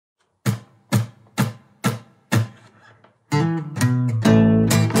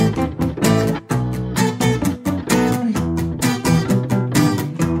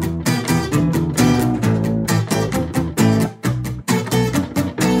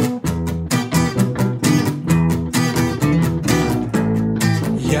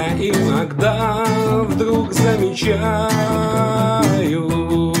замечаю,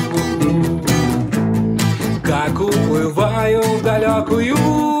 как уплываю в далекую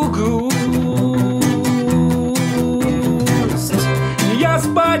грусть. Я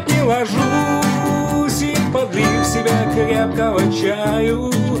спать не ложусь и, подлив себя крепкого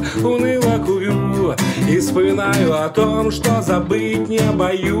чаю, уныло курю и вспоминаю о том, что забыть не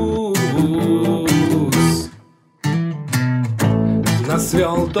боюсь. Нас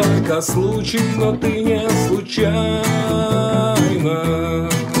свел только случай, но ты не случайно.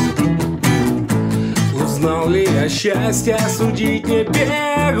 Узнал ли я счастье, судить не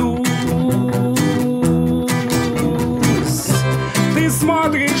берусь. Ты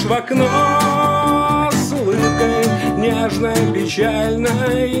смотришь в окно с улыбкой нежной,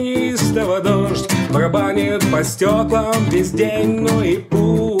 печальной, неистово дождь барабанит по стеклам весь день, ну и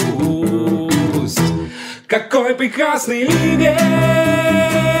пусть. Какой прекрасный ливень,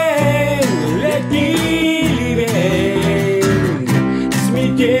 летний ливень,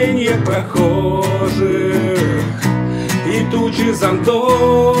 смятенье прохожих и тучи зонтов.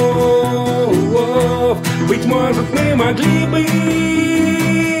 Быть может, мы могли бы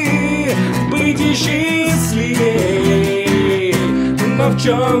быть и счастливее, но в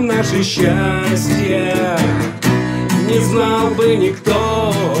чем наше счастье, не знал бы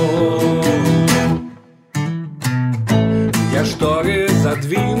никто. Я шторы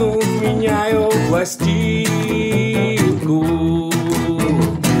задвинул, меняю пластинку.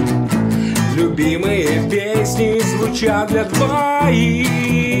 Любимые песни звучат для двоих.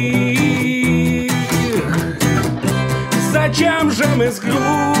 Зачем же мы с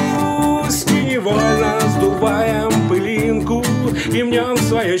грустью невольно сдуваем пылинку и мнем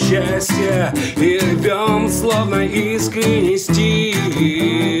свое счастье и рвем, словно искренний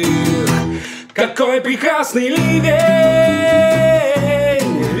стих? Какой прекрасный ливень,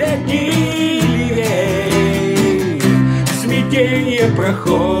 летний ливень, смятенье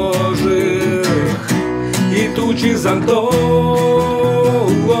прохожих и тучи зонтов.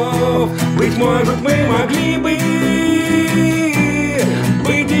 Быть может, мы могли бы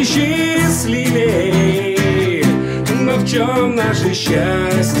быть и счастливее, но в чем наше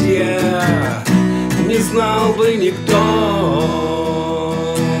счастье, не знал бы никто.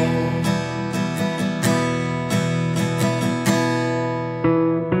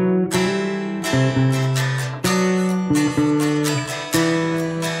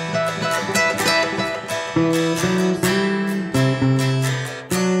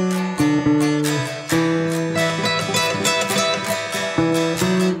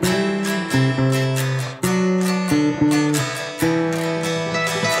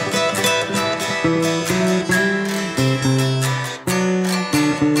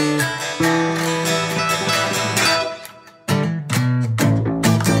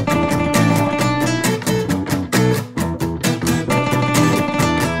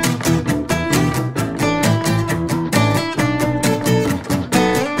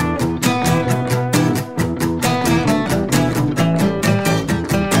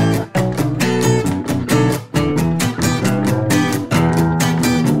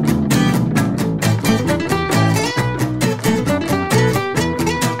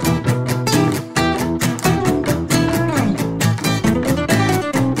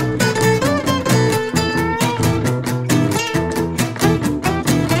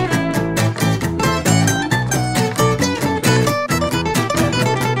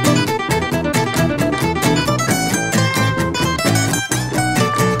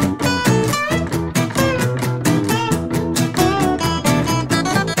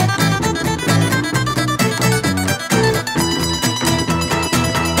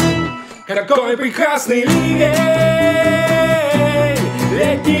 Какой прекрасный ливень,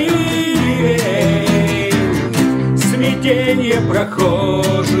 летний ливень, смятенье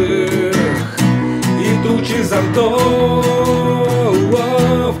прохожих и тучи зонтов.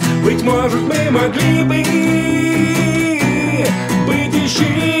 Быть может, мы могли бы быть и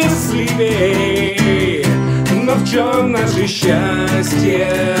счастливее, но в чем наше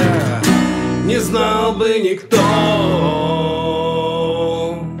счастье, не знал бы никто.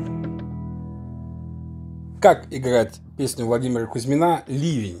 Как играть песню Владимира Кузьмина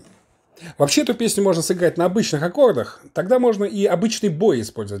 «Ливень»? Вообще эту песню можно сыграть на обычных аккордах, тогда можно и обычный бой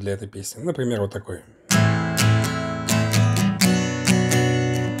использовать для этой песни. Например, вот такой.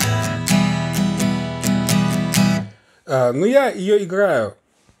 Но я ее играю,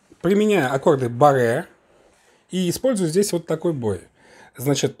 применяя аккорды баре, и использую здесь вот такой бой.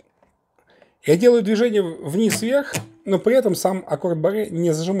 Значит, я делаю движение вниз-вверх, но при этом сам аккорд баре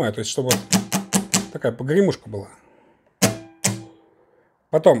не зажимаю, то есть чтобы такая погремушка была.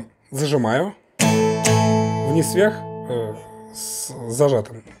 Потом зажимаю, вниз-вверх с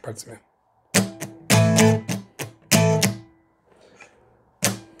зажатым пальцами.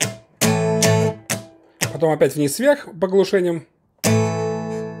 Потом опять вниз-вверх по глушениям.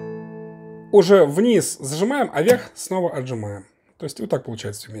 Уже вниз зажимаем, а вверх снова отжимаем. То есть вот так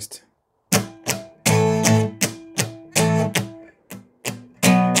получается все вместе.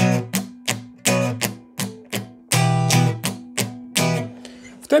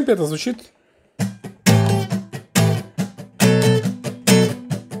 В темпе это звучит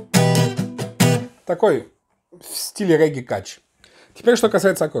такой в стиле регги-кач. Теперь, что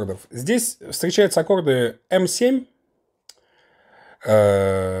касается аккордов. Здесь встречаются аккорды М7.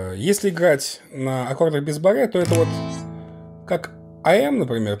 Если играть на аккордах без баре, то это вот как АМ,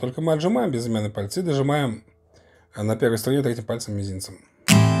 например, только мы отжимаем безымянный палец и дожимаем на первой струне третьим пальцем мизинцем.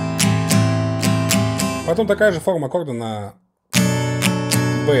 Потом такая же форма аккорда на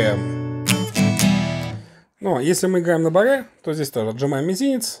БМ. Но если мы играем на баре, то здесь тоже отжимаем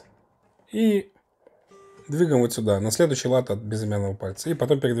мизинец и двигаем вот сюда, на следующий лад от безымянного пальца. И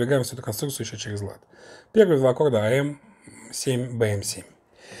потом передвигаем всю эту конструкцию еще через лад. Первые два аккорда АМ7, БМ7.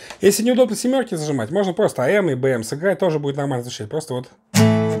 Если неудобно семерки зажимать, можно просто АМ и БМ сыграть, тоже будет нормально звучать. Просто вот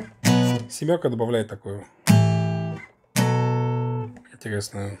семерка добавляет такую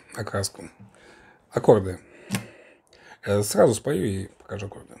интересную окраску. Аккорды. Сразу спою и покажу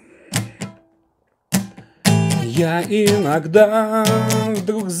аккорды. Я иногда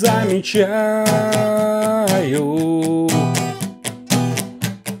вдруг замечаю,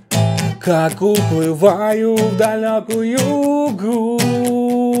 как уплываю в далекую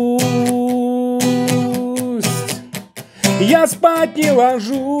грусть. Я спать не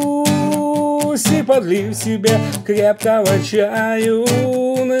ложусь и, подлив себе крепкого чаю,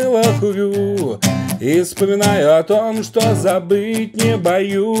 уныло курю и вспоминаю о том, что забыть не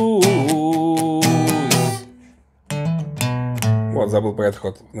боюсь. Вот, забыл про этот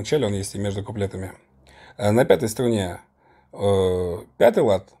ход. Вначале он есть и между куплетами. На пятой струне пятый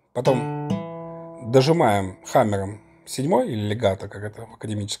лад, потом дожимаем хаммером седьмой, или легато, как это в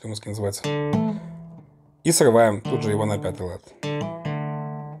академической музыке называется, и срываем тут же его на пятый лад.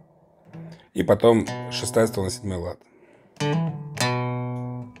 И потом шестая струна, седьмой лад.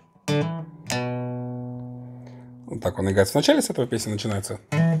 Вот так он играет. В начале с этого песни начинается.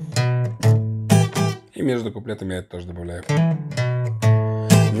 И между куплетами я это тоже добавляю.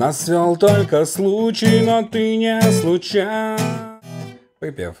 Нас свел только случай, но ты не случайно.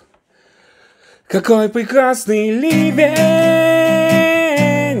 Припев. Какой прекрасный ливень!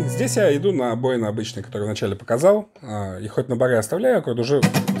 Здесь я иду на бой на обычный, который вначале показал. И хоть на баре оставляю аккорд, уже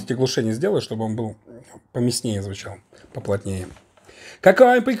эти глушения сделаю, чтобы он был помяснее звучал, поплотнее.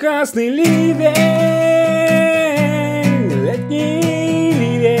 Какой прекрасный ливень! Летний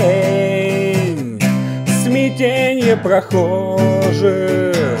ливень! Смятенье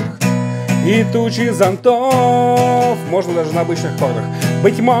прохожих и тучи зонтов. Можно даже на обычных аккордах.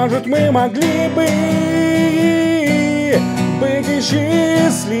 Быть может, мы могли бы быть и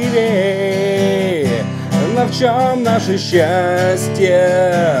счастливее, но в чем наше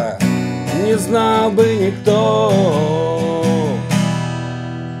счастье, не знал бы никто.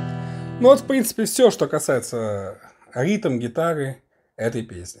 Ну вот, в принципе, все, что касается ритм-гитары этой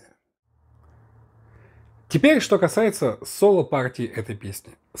песни. Теперь, что касается соло-партии этой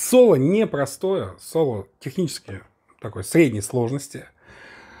песни. Соло непростое, соло технически такой средней сложности.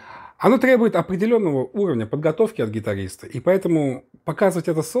 Оно требует определенного уровня подготовки от гитариста, и поэтому показывать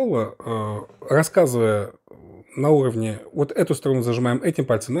это соло, рассказывая на уровне, вот эту струну зажимаем этим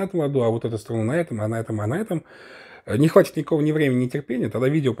пальцем на этом ладу, а вот эту струну на этом, а на этом, а на этом, не хватит никакого ни времени, ни терпения, тогда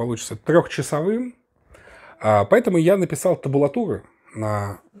видео получится трехчасовым. Поэтому я написал табулатуру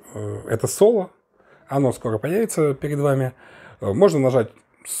на это соло. Оно скоро появится перед вами. Можно нажать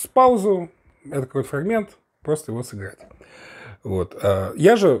с паузу, это какой-то фрагмент, просто его сыграть. Вот.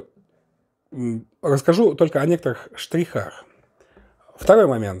 Я же расскажу только о некоторых штрихах. Второй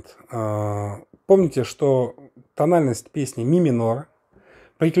момент. Помните, что тональность песни ми минор.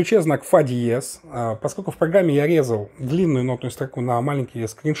 При ключе знак фа диез. Поскольку в программе я резал длинную нотную строку на маленькие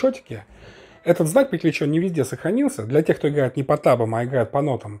скриншотики, этот знак при ключе не везде сохранился. Для тех, кто играет не по табам, а играет по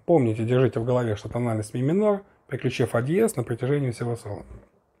нотам, помните, держите в голове, что тональность ми минор при ключе фа диез на протяжении всего соло.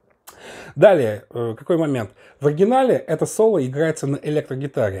 Далее, какой момент? В оригинале это соло играется на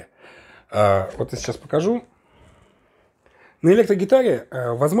электрогитаре. Вот я сейчас покажу. На электрогитаре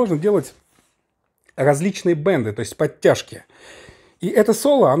возможно делать различные бенды, то есть подтяжки. И это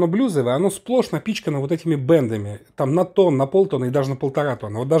соло, оно блюзовое, оно сплошь напичкано вот этими бендами. Там на тон, на полтона и даже на полтора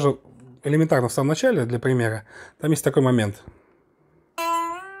тона. Вот даже элементарно в самом начале, для примера, там есть такой момент.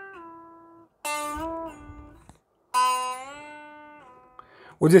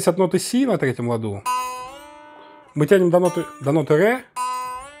 Вот здесь от ноты Си на третьем ладу мы тянем до ноты Ре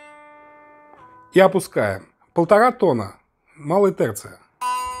и опускаем. 1,5 тона, малая терция.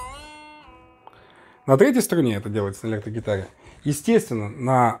 На третьей струне это делается на электрогитаре. Естественно,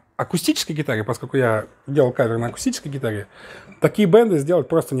 на акустической гитаре, поскольку я делал кавер на акустической гитаре, такие бенды сделать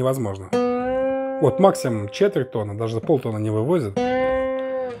просто невозможно. Вот максимум четверть тона, даже полтона не вывозят.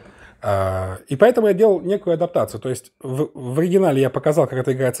 И поэтому я делал некую адаптацию. То есть в оригинале я показал, как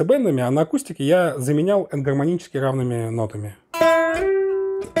это играется бендами, а на акустике я заменял энгармонически равными нотами.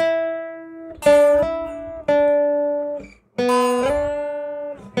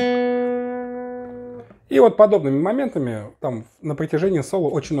 И вот подобными моментами там на протяжении соло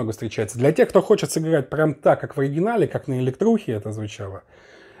очень много встречается. Для тех, кто хочет сыграть прям так, как в оригинале, как на электрухе это звучало,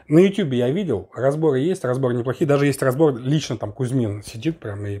 на YouTube я видел, разборы есть, разборы неплохие. Даже есть разбор, лично там Кузьмин сидит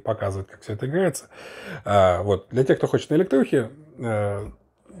прям и показывает, как все это играется. Вот. Для тех, кто хочет на электрухе,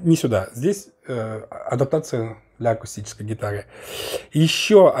 не сюда. Здесь адаптация для акустической гитары.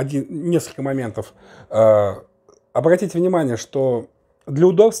 Еще несколько моментов. Обратите внимание, что для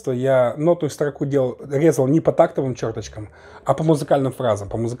удобства я нотную строку резал не по тактовым черточкам, а по музыкальным фразам,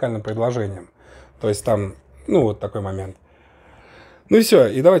 по музыкальным предложениям. То есть там, ну, вот такой момент. Ну и все.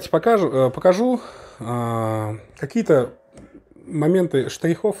 И давайте покажу какие-то моменты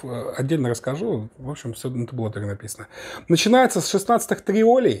штрихов, отдельно расскажу. В общем, все на таблотере написано. Начинается с 16-х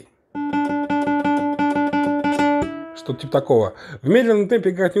триолей. Что-то типа такого. В медленном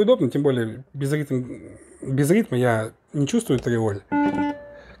темпе играть неудобно, тем более без ритма я не чувствую триоль.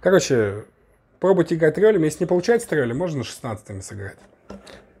 Короче, пробуйте играть триолями. Если не получается триоли, можно на 16-ми сыграть.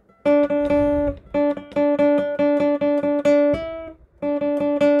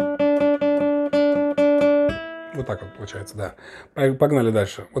 Вот так вот получается, да. Погнали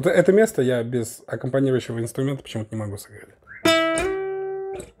дальше. Вот это место я без аккомпанирующего инструмента почему-то не могу сыграть.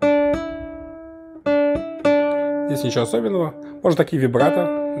 Здесь ничего особенного. Можно такие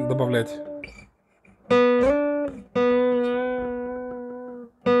вибрато добавлять.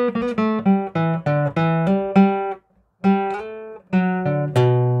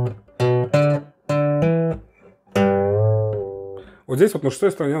 Вот здесь вот на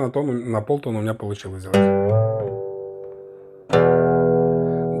шестой стороне на полтона у меня получилось сделать.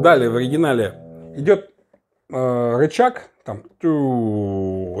 Далее в оригинале идет рычаг, там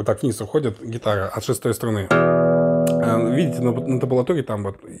вот так вниз уходит гитара от шестой струны. Видите, на табулатуре там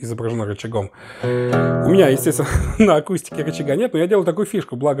вот изображено рычагом. У меня, естественно, на акустике рычага нет, но я делал такую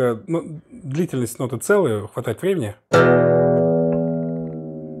фишку, благо длительность ноты целая, хватает времени.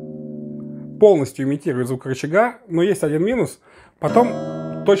 Полностью имитирую звук рычага, но есть один минус. Потом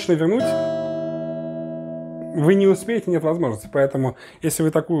точно вернуть вы не успеете, нет возможности. Поэтому, если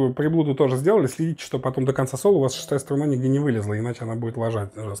вы такую приблуду тоже сделали, следите, что потом до конца соло у вас шестая струна нигде не вылезла, иначе она будет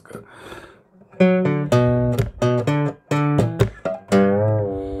ложать жестко.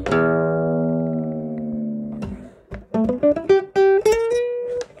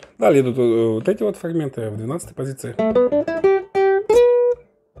 Далее идут вот эти вот фрагменты в 12-й позиции.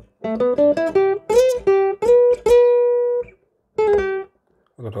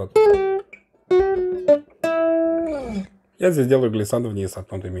 Вот вот. Я здесь делаю глиссандо вниз от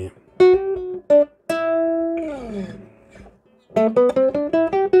ноты ми.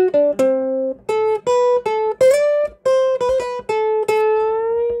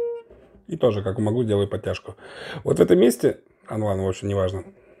 И тоже, как могу, делаю подтяжку. Вот в этом месте, ну ладно, в общем, не важно.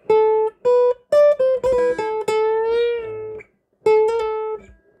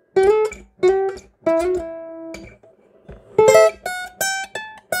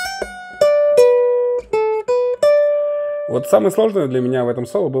 Вот самое сложное для меня в этом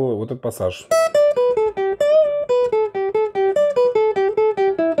соло был вот этот пассаж.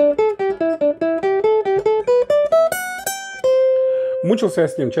 Мучился я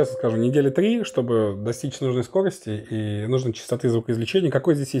с ним, честно скажу, недели 3, чтобы достичь нужной скорости и нужной частоты звукоизвлечения.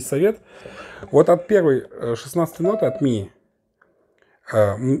 Какой здесь есть совет? Вот от первой 16-й ноты, от ми,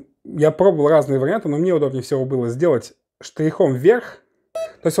 я пробовал разные варианты, но мне удобнее всего было сделать штрихом вверх.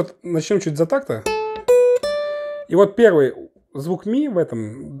 То есть вот начнем чуть за такта. И вот первый звук ми в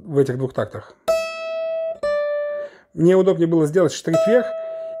этих двух тактах. Мне удобнее было сделать штрих вверх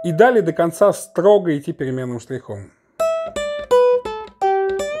и далее до конца строго идти переменным штрихом.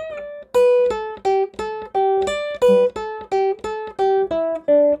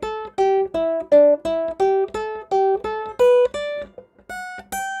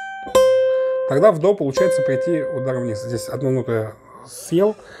 Тогда в до получается прийти ударом вниз. Здесь одну ноту я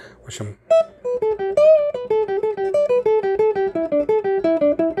съел. В общем...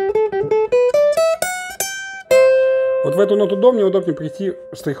 Вот Вот в эту ноту до мне удобнее прийти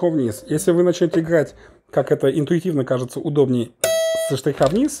штрихом вниз. Если вы начнете играть, как это интуитивно кажется, удобнее со штриха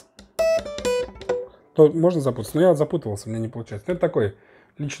вниз, то можно запутаться. Но я запутывался, у меня не получается. Это такой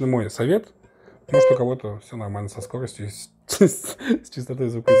лично мой совет. Может, у кого-то все нормально со скоростью, с частотой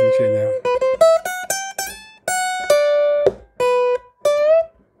звукоизвлечения.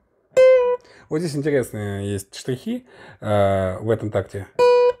 Вот здесь интересные есть штрихи в этом такте.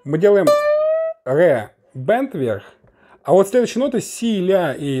 Мы делаем ре, бенд вверх, а вот следующие ноты си,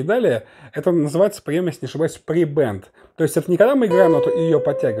 ля и далее, это называется прием, если не ошибаюсь, прибенд. То есть это не когда мы играем ноту и ее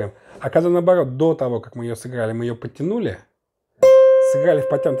подтягиваем, а когда наоборот, до того, как мы ее сыграли, мы ее подтянули, сыграли в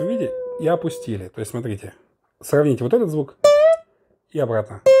подтянутом виде и опустили. То есть смотрите, сравните вот этот звук и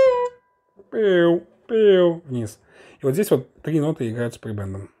обратно. Пиу, пиу, вниз. И вот здесь вот 3 ноты играются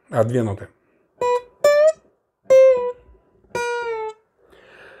прибендом. 2 ноты.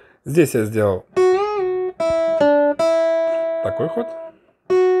 Здесь я сделал такой ход.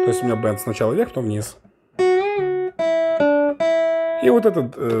 То есть у меня бенд сначала вверх, потом вниз. И вот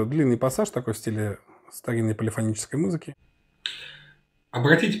этот длинный пассаж такой в стиле старинной полифонической музыки.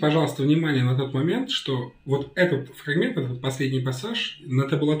 Обратите, пожалуйста, внимание на тот момент, что вот этот фрагмент, этот последний пассаж, на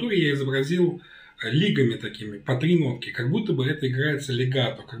табулатуре я изобразил лигами такими, по 3 нотки, как будто бы это играется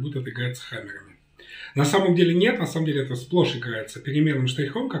легато, как будто это играется хаммерами. На самом деле нет, на самом деле это сплошь играется переменным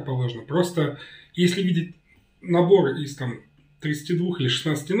штрихом, как положено. Просто если видеть набор из там 32 или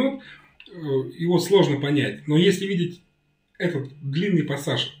 16 нот, его сложно понять. Но если видеть этот длинный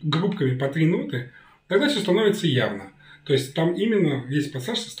пассаж группками по 3 ноты, тогда все становится явно. То есть там именно весь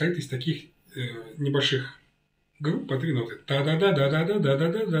пассаж состоит из таких небольших групп по 3 ноты.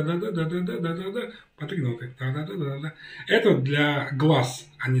 Та-да-да-да-да-да-да-да-да-да-да-да-да-да-да-да. По 3 ноты. Та-да-да-да-да. Это для глаз,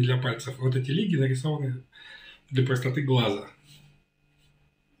 а не для пальцев. Вот эти лиги нарисованы для простоты глаза.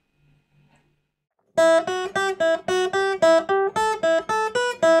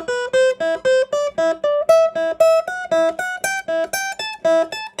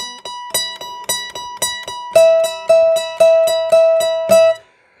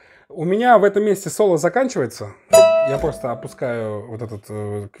 У меня в этом месте соло заканчивается. Я просто опускаю вот этот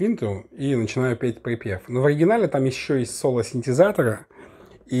квинту и начинаю петь припев. Но в оригинале там еще есть соло синтезатора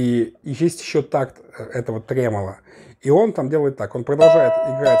и есть еще такт этого тремоло. И он там делает так. Он продолжает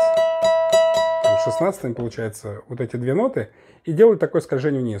играть 16-м, получается, вот эти 2 ноты и делает такое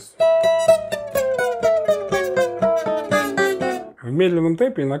скольжение вниз. В медленном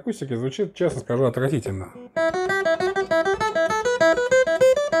темпе и на акустике звучит, честно скажу, отвратительно.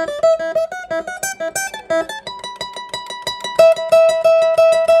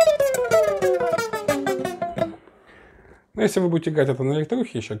 Но если вы будете играть это на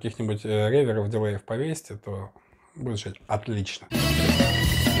электрухе, еще каких-нибудь реверов, дилеев повесите, то будет звучать отлично.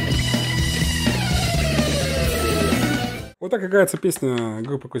 Вот так играется песня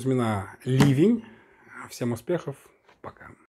группы Кузьмина «Ливень». Всем успехов. Пока.